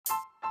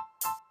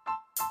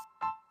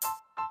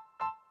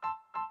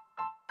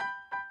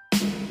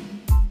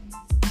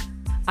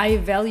I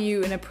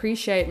value and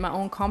appreciate my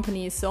own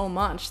company so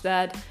much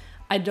that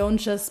I don't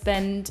just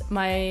spend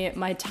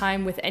my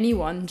time with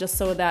anyone just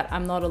so that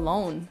I'm not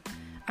alone.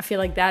 I feel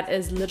like that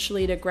is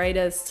literally the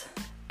greatest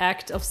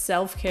act of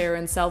self-care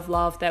and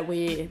self-love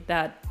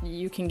that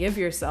you can give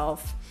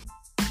yourself.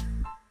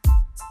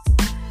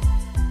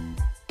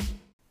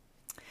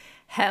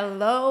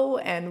 Hello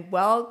and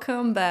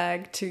welcome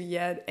back to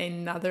yet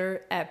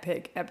another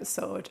epic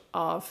episode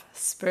of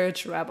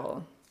Spiritual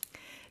Rebel.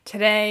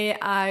 Today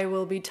I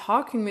will be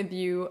talking with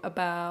you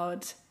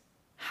about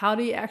how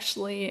do you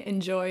actually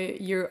enjoy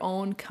your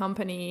own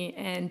company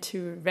and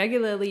to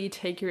regularly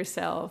take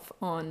yourself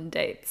on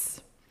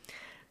dates.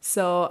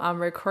 So I'm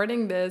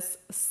recording this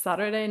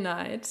Saturday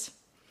night.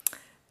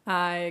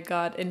 I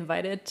got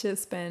invited to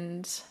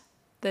spend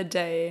the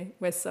day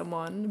with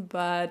someone,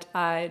 but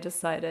I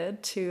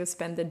decided to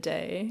spend the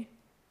day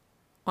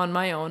on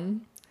my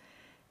own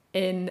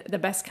in the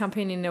best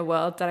company in the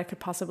world that I could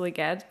possibly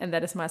get, and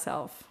that is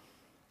myself.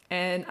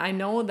 And I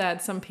know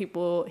that some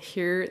people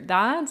hear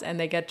that and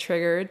they get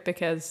triggered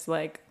because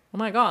like, oh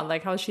my God,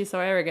 like how is she so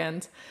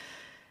arrogant?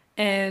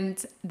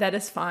 And that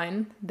is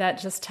fine.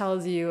 That just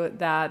tells you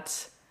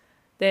that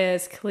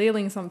there's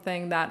clearly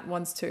something that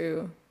wants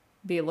to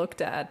be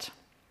looked at.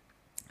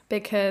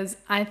 Because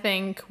I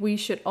think we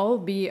should all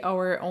be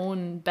our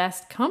own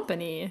best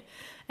company.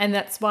 And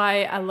that's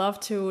why I love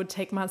to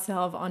take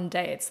myself on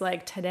dates.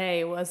 Like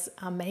today was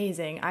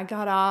amazing. I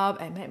got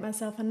up, I made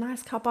myself a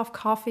nice cup of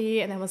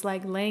coffee, and I was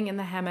like laying in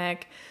the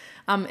hammock.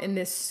 I'm in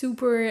this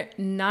super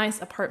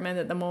nice apartment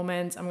at the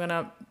moment.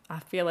 I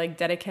feel like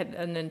dedicate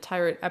an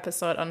entire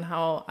episode on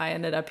how I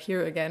ended up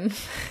here again.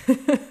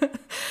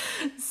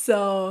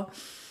 So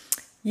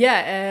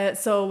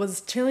was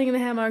chilling in the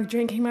hammock,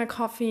 drinking my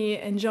coffee,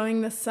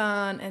 enjoying the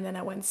sun, and then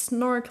I went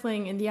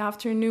snorkeling in the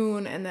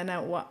afternoon, and then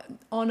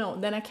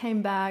I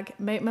came back,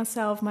 made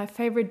myself my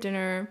favorite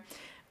dinner,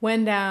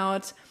 went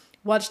out,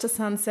 watched the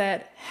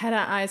sunset, had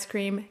an ice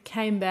cream,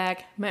 came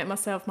back, made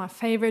myself my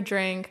favorite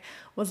drink,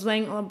 was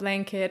laying on a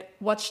blanket,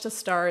 watched the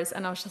stars,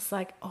 and I was just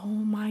like, oh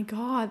my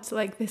God,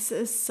 like this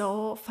is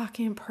so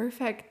fucking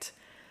perfect.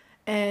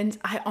 And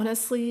I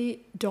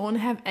honestly don't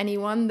have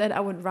anyone that I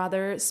would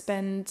rather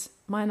spend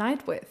my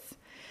night with.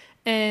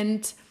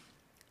 And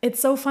it's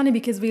so funny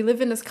because we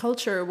live in this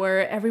culture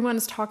where everyone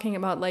is talking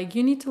about like,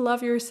 you need to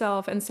love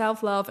yourself and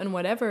self-love and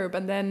whatever.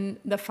 But then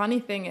the funny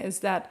thing is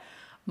that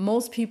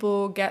most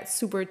people get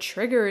super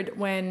triggered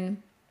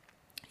when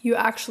you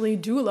actually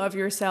do love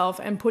yourself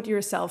and put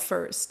yourself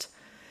first.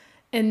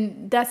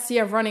 And that's the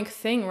ironic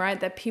thing, right?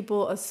 That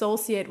people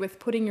associate with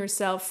putting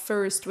yourself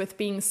first with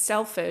being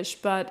selfish.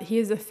 But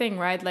here's the thing,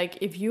 right? Like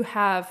if you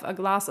have a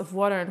glass of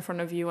water in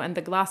front of you and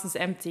the glass is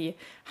empty,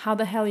 how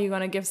the hell are you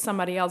going to give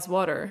somebody else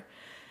water?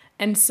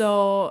 And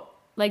so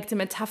like the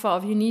metaphor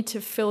of you need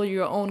to fill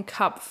your own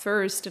cup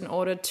first in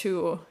order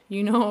to,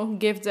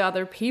 give to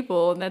other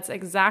people. And that's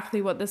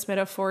exactly what this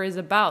metaphor is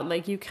about.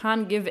 Like you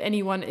can't give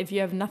anyone if you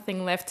have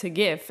nothing left to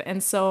give.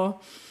 And so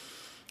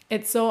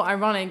it's so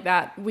ironic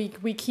that we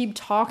keep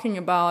talking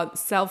about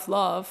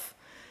self-love,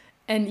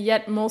 and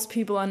yet most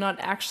people are not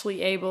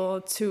actually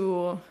able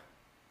to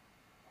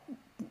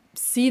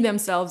see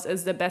themselves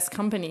as the best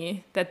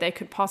company that they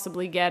could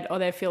possibly get, or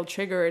they feel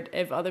triggered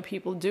if other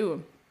people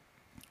do.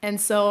 And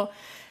so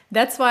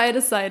that's why I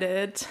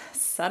decided,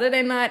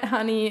 Saturday night,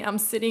 honey, I'm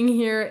sitting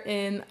here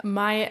in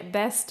my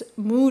best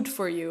mood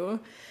for you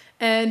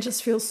and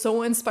just feel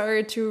so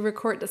inspired to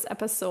record this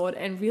episode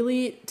and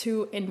really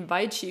to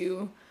invite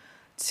you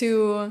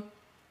to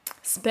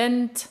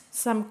spend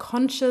some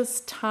conscious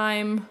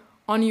time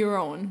on your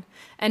own,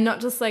 and not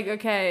just like,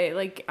 okay,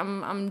 like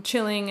I'm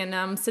chilling and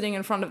I'm sitting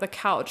in front of the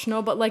couch.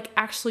 No, but like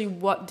actually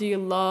what do you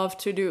love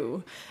to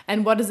do?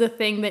 And what is the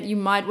thing that you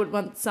would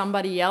want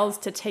somebody else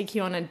to take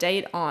you on a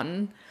date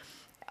on?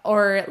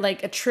 Or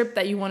like a trip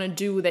that you want to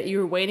do that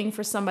you're waiting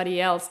for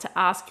somebody else to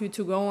ask you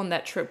to go on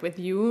that trip with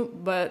you,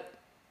 but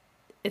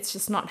it's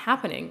just not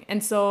happening.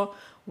 And so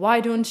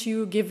why don't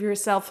you give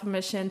yourself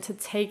permission to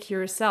take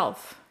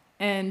yourself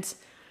and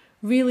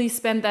really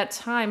spend that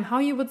time how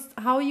you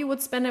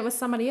would spend it with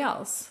somebody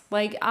else?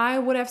 Like I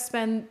would have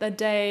spent the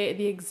day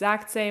the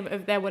exact same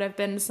if there would have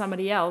been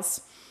somebody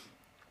else.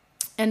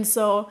 And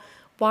so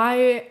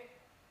why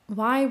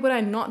would I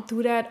not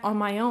do that on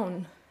my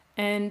own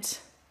and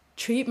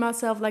treat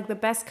myself like the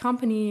best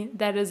company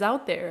that is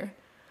out there?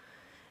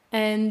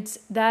 And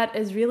that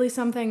is really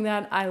something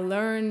that I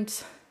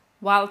learned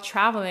while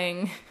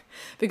traveling,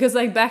 because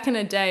like back in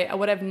the day, I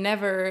would have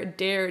never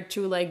dared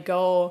to like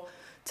go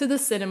to the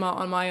cinema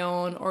on my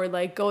own or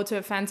like go to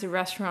a fancy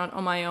restaurant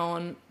on my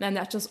own. And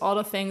that's just all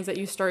the things that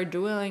you start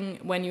doing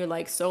when you're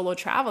like solo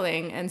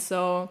traveling. And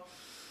so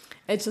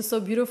it's just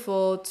so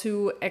beautiful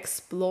to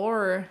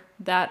explore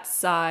that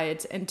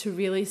side and to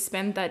really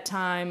spend that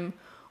time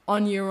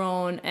on your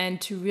own and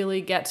to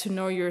really get to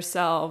know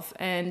yourself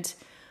and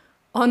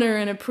honor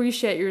and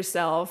appreciate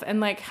yourself.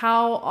 And like,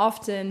 how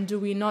often do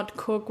we not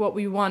cook what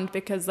we want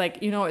because like,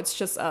 it's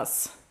just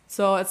us.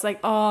 So it's like,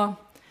 oh,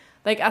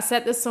 Like, I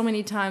said this so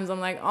many times.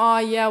 I'm like, oh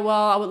yeah,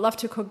 well, I would love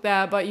to cook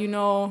that, but you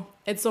know,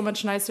 it's so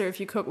much nicer if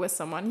you cook with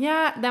someone.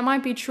 Yeah, that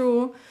might be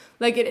true.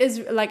 Like, it is,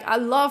 like, I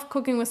love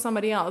cooking with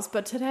somebody else,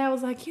 but today I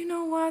was like, you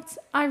know what?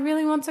 I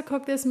really want to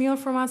cook this meal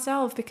for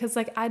myself because,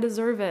 like, I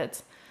deserve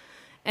it.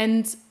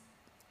 And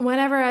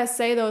whenever I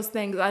say those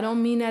things, I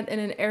don't mean it in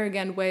an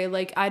arrogant way,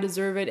 like, I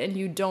deserve it and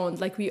you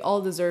don't. Like, we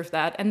all deserve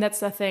that. And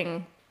that's the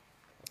thing.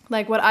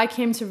 Like, what I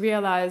came to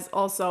realize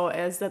also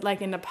is that,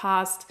 like, in the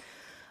past,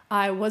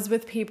 I was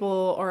with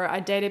people or I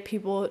dated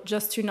people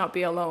just to not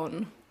be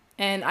alone.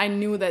 And I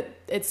knew that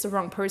it's the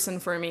wrong person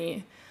for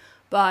me.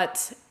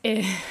 And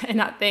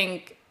I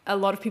think a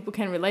lot of people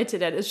can relate to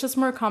that. It's just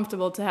more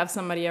comfortable to have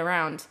somebody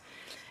around.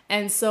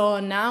 And so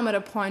now I'm at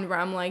a point where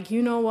I'm like,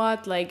 you know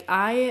what? Like,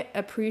 I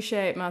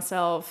appreciate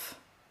myself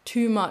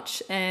too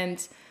much.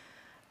 And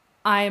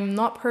I'm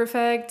not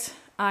perfect.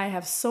 I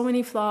have so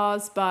many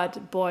flaws,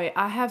 but boy,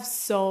 I have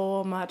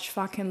so much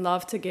fucking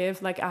love to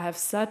give. Like, I have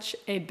such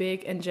a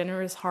big and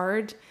generous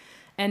heart,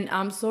 and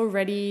I'm so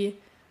ready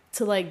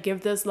to, like,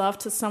 give this love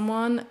to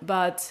someone,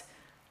 but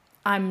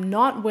I'm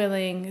not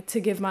willing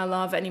to give my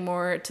love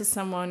anymore to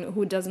someone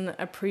who doesn't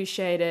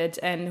appreciate it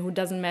and who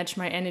doesn't match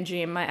my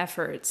energy and my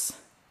efforts.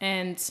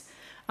 And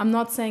I'm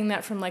not saying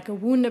that from, like, a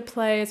wounded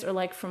place or,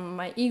 like, from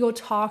my ego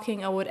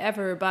talking or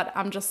whatever, but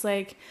I'm just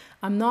like,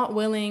 I'm not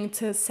willing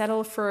to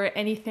settle for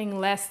anything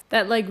less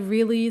that, like,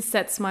 really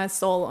sets my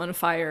soul on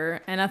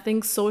fire. And I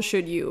think so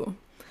should you.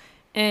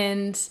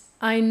 And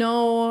I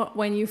know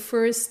when you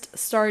first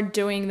start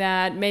doing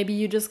that, maybe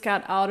you just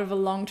got out of a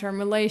long-term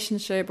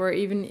relationship, or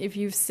even if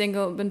you've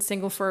been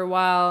single for a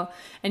while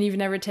and you've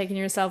never taken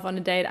yourself on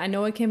a date. I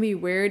know it can be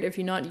weird if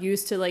you're not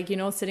used to, like, you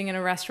know, sitting in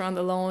a restaurant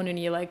alone and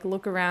you, like,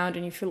 look around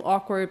and you feel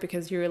awkward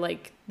because you're,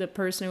 like, the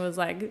person who was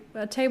like,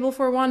 a table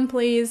for one,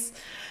 please.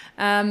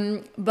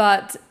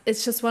 But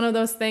it's just one of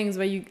those things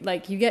where you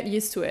get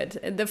used to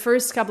it. The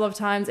first couple of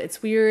times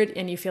it's weird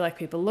and you feel like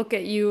people look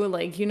at you,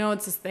 like, you know,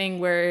 it's this thing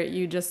where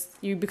you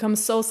become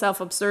so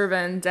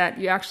self-observant that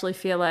you actually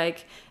feel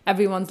like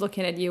everyone's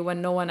looking at you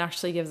when no one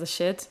actually gives a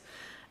shit.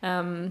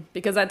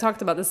 Because I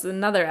talked about this in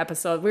another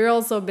episode. We're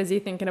all so busy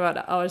thinking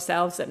about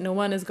ourselves that no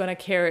one is going to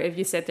care if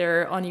you sit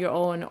there on your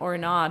own or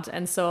not.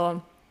 And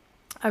so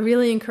I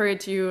really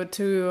encourage you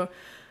to,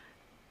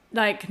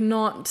 like,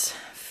 not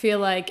feel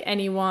like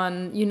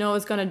anyone, you know,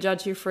 is going to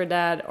judge you for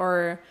that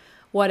or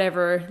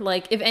whatever.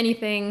 Like, if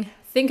anything,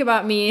 think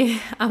about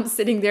me. I'm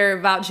sitting there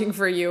vouching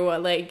for you.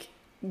 Like,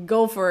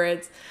 go for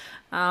it.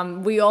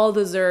 We all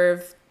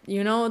deserve,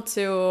 you know,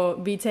 to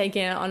be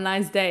taken on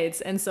nice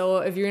dates. And so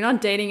if you're not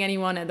dating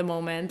anyone at the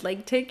moment,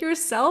 like, take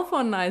yourself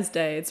on nice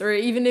dates. Or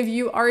even if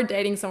you are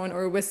dating someone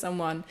or with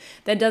someone,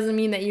 that doesn't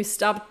mean that you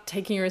stop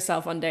taking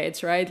yourself on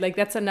dates, right? Like,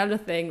 that's another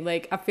thing.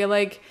 Like, I feel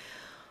like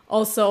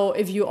also,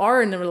 if you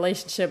are in a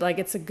relationship, like,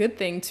 it's a good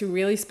thing to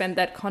really spend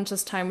that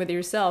conscious time with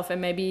yourself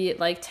and maybe,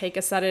 like, take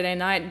a Saturday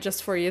night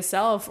just for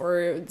yourself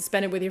or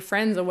spend it with your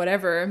friends or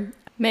whatever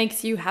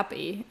makes you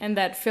happy and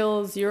that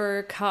fills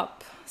your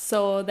cup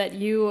so that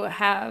you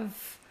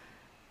have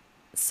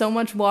so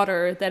much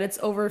water that it's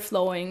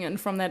overflowing, and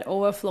from that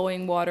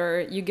overflowing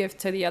water you give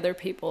to the other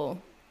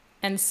people.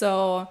 And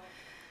so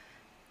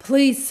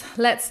please,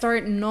 let's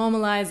start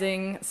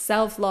normalizing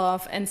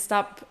self-love and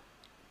stop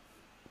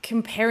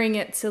comparing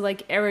it to,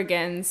 like,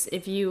 arrogance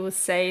if you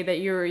say that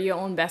you're your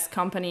own best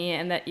company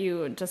and that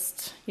you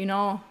just, you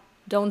know,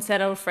 don't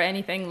settle for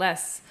anything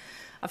less.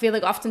 I feel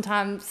like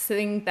oftentimes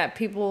think that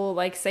people,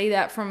 like, say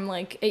that from,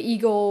 like, an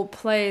ego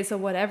place or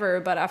whatever,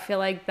 but I feel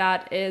like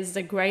that is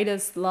the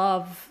greatest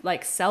love,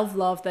 like,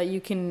 self-love that you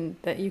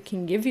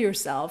can give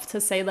yourself, to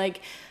say,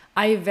 like,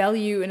 I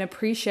value and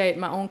appreciate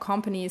my own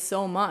company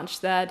so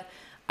much that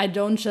I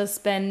don't just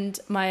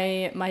spend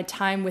my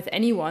time with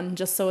anyone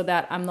just so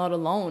that I'm not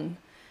alone.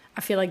 I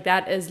feel like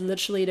that is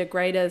literally the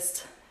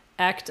greatest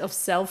act of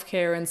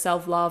self-care and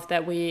self-love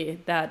that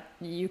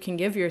you can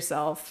give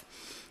yourself.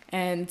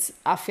 And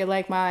I feel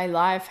like my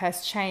life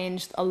has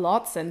changed a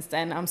lot since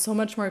then. I'm so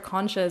much more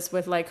conscious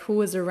with, like,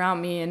 who is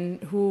around me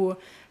and who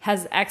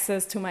has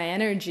access to my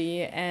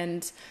energy.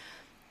 And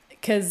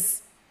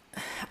because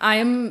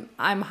I'm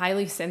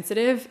highly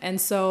sensitive,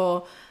 and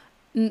so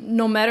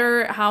no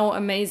matter how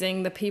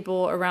amazing the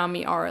people around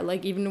me are,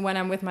 like, even when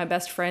I'm with my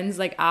best friends,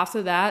 like,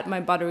 after that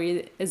my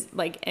battery is,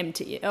 like,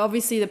 empty. It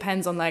obviously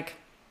depends on, like,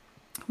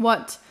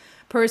 what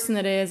person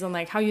it is and,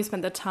 like, how you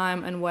spend the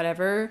time and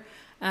whatever,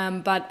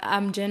 but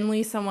I'm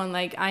generally someone,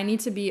 like, I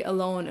need to be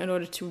alone in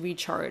order to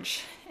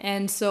recharge.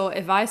 And so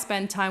if I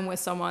spend time with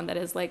someone that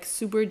is, like,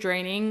 super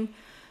draining,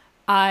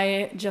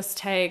 I just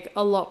take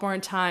a lot more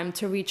time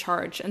to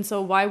recharge. And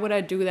so why would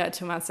I do that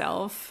to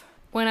myself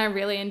when I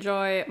really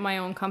enjoy my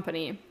own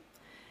company?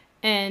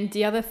 And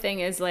the other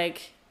thing is,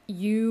 like,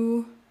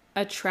 you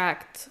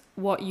attract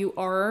what you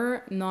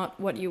are, not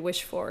what you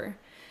wish for.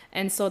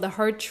 And so the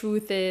hard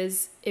truth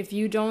is, if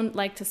you don't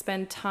like to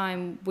spend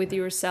time with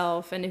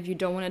yourself and if you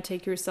don't want to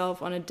take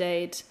yourself on a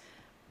date,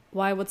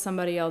 why would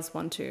somebody else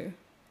want to?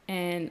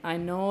 And I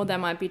know that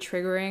might be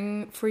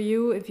triggering for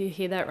you if you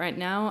hear that right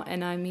now,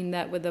 and I mean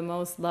that with the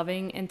most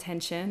loving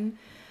intention.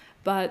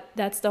 But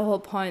that's the whole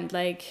point.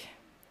 Like,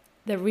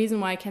 the reason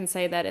why I can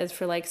say that is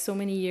for like so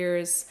many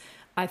years,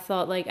 I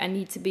thought like I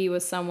need to be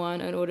with someone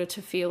in order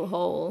to feel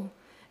whole.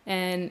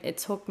 And it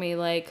took me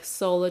like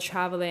solo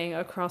traveling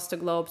across the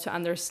globe to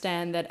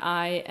understand that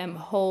I am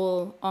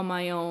whole on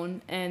my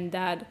own and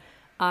that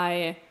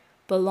I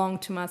belong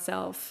to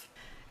myself.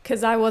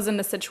 Because I was in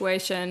a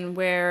situation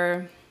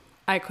where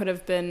I could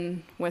have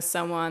been with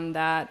someone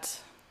that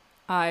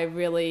I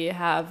really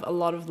have a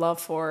lot of love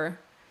for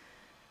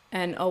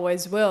and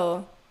always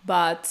will,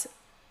 but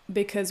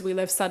because we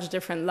live such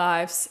different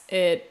lives,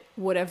 it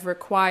would have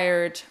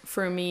required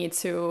for me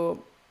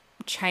to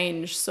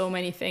change so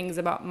many things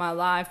about my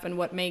life and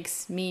what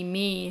makes me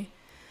me,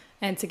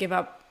 and to give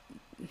up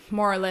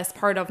more or less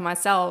part of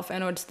myself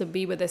in order to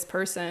be with this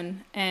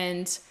person.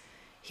 And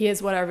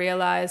here's what I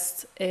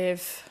realized: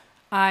 if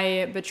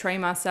I betray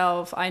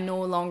myself, I no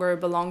longer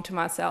belong to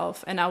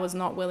myself, and I was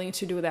not willing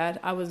to do that.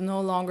 I was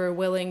no longer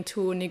willing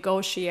to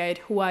negotiate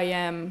who I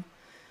am,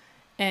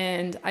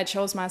 and I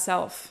chose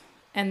myself.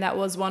 And that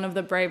was one of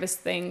the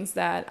bravest things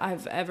that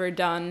I've ever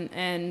done.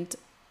 And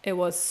it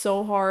was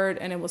so hard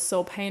and it was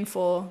so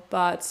painful,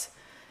 but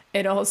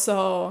it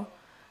also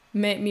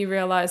made me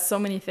realize so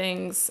many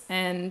things.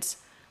 And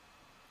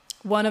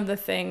one of the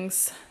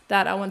things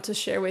that I want to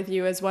share with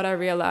you is what I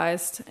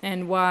realized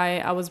and why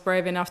I was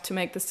brave enough to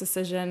make this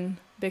decision.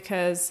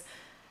 Because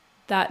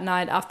that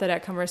night after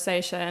that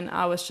conversation,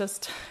 I was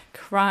just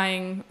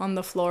crying on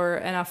the floor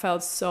and I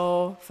felt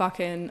so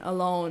fucking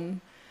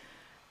alone.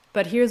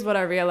 But here's what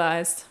I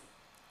realized.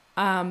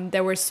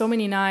 There were so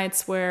many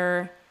nights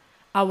where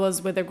I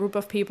was with a group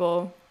of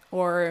people,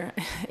 or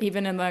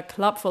even in a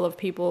club full of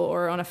people,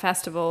 or on a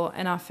festival,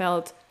 and I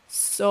felt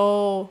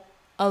so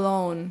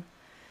alone.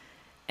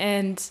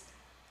 And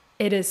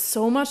it is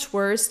so much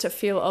worse to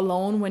feel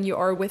alone when you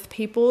are with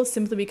people,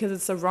 simply because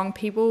it's the wrong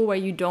people, where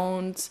you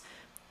don't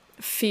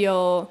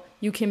feel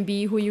you can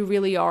be who you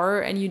really are,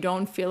 and you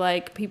don't feel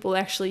like people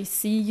actually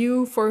see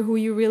you for who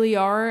you really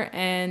are,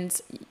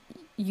 and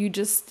you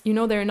just,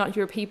 they're not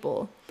your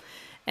people.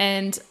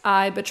 And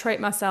I betrayed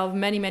myself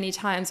many, many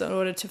times in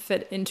order to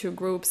fit into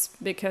groups,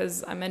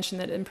 because I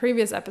mentioned it in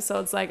previous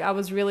episodes, like I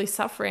was really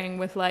suffering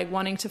with like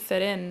wanting to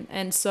fit in.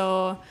 And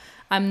so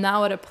I'm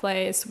now at a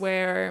place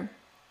where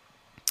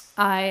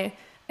I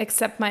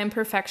accept my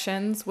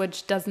imperfections,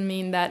 which doesn't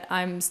mean that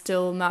I'm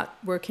still not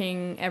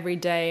working every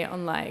day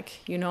on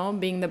like,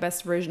 being the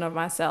best version of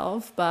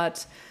myself.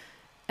 But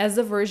as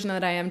the version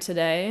that I am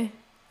today,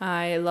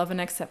 I love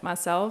and accept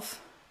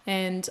myself.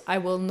 And I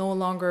will no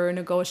longer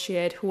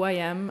negotiate who I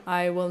am.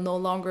 I will no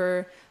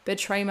longer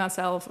betray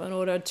myself in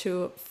order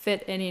to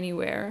fit in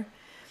anywhere.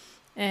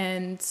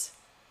 And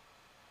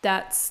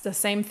that's the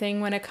same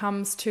thing when it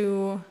comes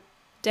to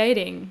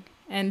dating.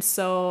 And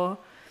so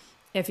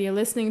if you're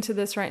listening to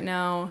this right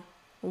now,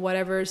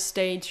 whatever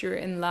stage you're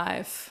in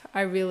life, I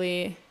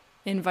really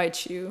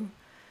invite you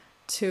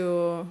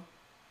to,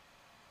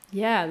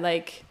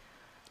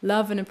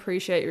 love and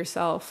appreciate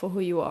yourself for who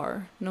you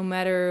are, no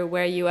matter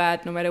where you're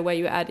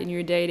at in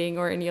your dating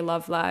or in your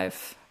love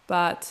life.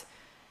 But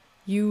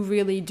you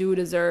really do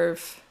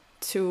deserve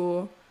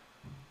to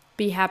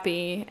be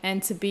happy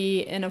and to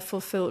be in a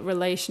fulfilled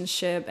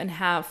relationship and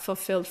have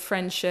fulfilled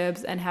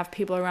friendships and have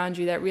people around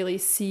you that really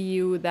see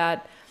you,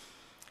 that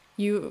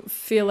you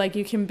feel like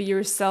you can be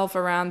yourself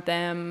around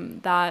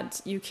them,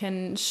 that you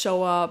can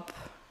show up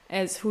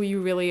as who you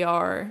really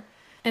are.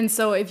 And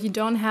so if you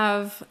don't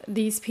have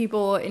these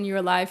people in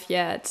your life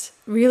yet,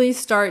 really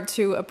start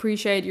to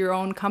appreciate your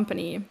own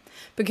company.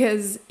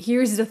 Because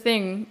here's the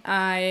thing,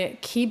 I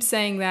keep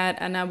saying that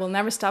and I will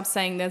never stop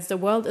saying this: the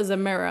world is a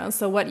mirror.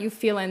 So what you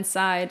feel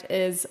inside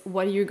is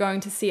what you're going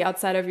to see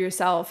outside of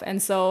yourself.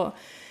 And so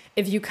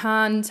if you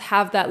can't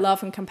have that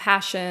love and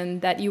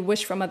compassion that you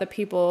wish from other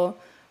people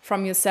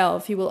from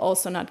yourself, you will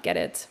also not get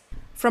it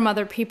from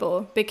other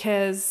people,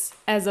 because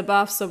as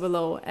above, so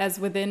below, as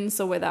within,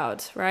 so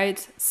without,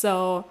 right?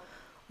 So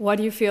what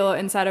you feel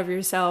inside of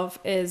yourself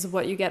is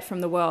what you get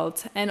from the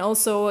world. And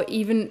also,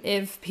 even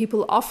if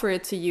people offer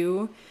it to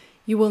you,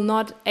 you will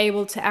not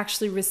able to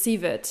actually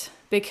receive it,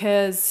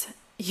 because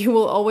you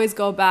will always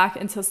go back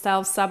into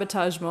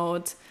self-sabotage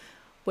mode,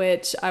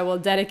 which I will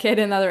dedicate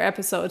another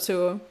episode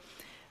to,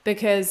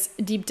 because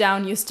deep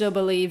down you still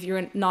believe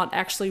you're not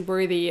actually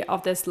worthy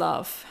of this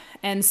love.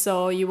 And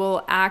so you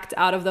will act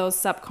out of those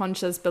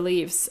subconscious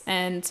beliefs.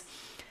 And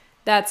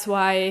that's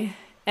why,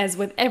 as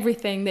with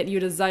everything that you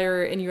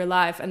desire in your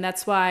life, and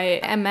that's why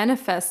I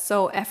manifest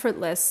so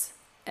effortless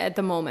at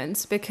the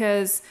moment,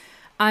 because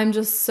I'm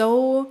just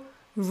so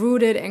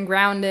rooted and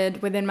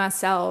grounded within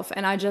myself,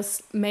 and I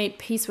just made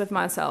peace with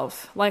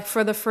myself. Like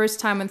for the first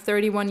time in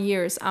 31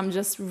 years, I'm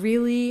just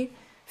really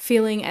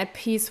feeling at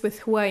peace with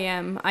who I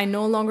am. I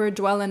no longer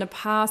dwell in the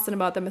past and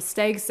about the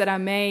mistakes that I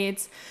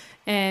made,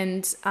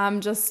 and I'm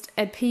just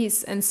at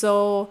peace. And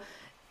so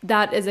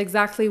that is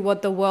exactly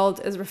what the world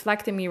is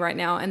reflecting me right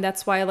now. And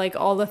that's why like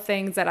all the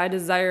things that I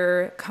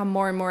desire come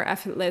more and more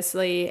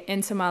effortlessly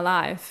into my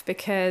life,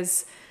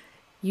 because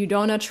you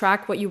don't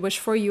attract what you wish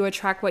for, you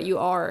attract what you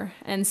are.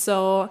 And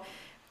so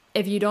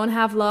if you don't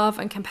have love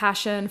and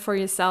compassion for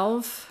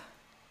yourself,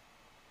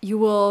 you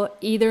will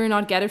either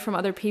not get it from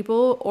other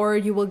people, or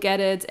you will get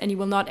it and you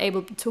will not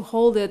able to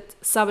hold it,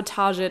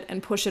 sabotage it,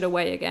 and push it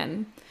away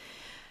again.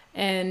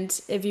 And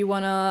if you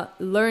want to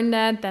learn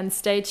that, then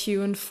stay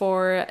tuned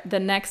for the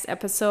next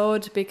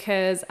episode,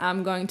 because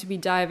I'm going to be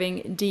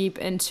diving deep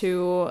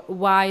into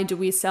why do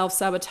we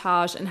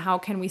self-sabotage and how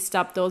can we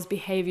stop those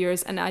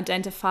behaviors and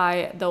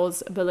identify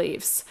those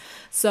beliefs.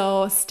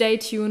 So stay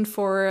tuned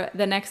for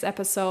the next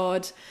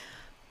episode.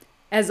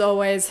 As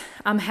always,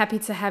 I'm happy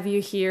to have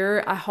you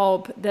here. I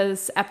hope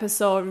this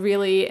episode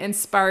really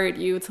inspired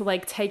you to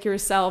like take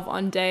yourself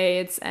on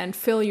dates and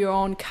fill your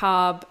own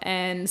cup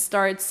and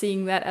start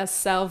seeing that as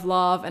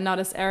self-love and not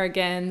as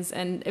arrogance.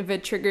 And if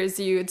it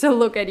triggers you, to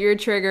look at your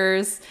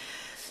triggers.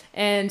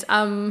 And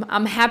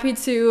I'm happy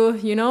to,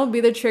 be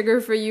the trigger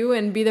for you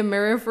and be the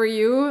mirror for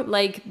you.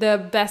 Like,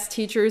 the best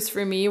teachers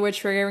for me were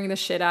triggering the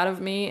shit out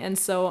of me. And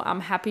so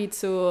I'm happy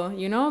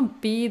to,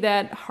 be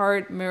that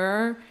hard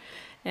mirror.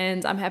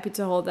 And I'm happy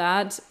to hold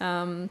that,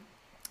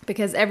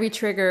 because every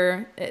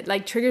trigger,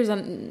 triggers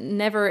are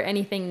never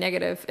anything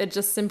negative. It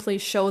just simply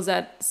shows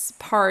us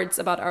parts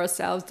about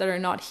ourselves that are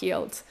not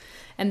healed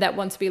and that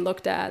want to be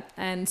looked at.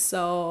 And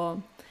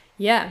so,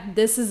 yeah,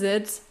 this is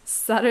it.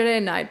 Saturday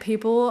night,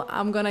 people.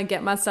 I'm going to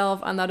get myself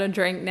another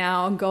drink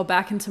now, go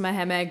back into my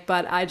hammock.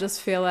 But I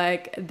just feel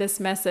like this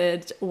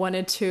message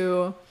wanted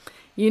to,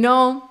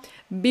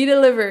 be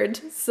delivered.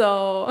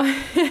 So,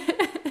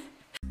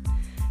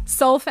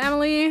 Soul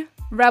family,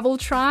 Rebel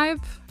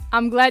Tribe,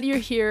 I'm glad you're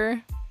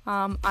here.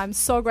 I'm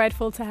so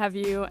grateful to have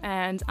you,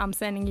 and I'm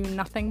sending you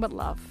nothing but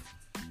love.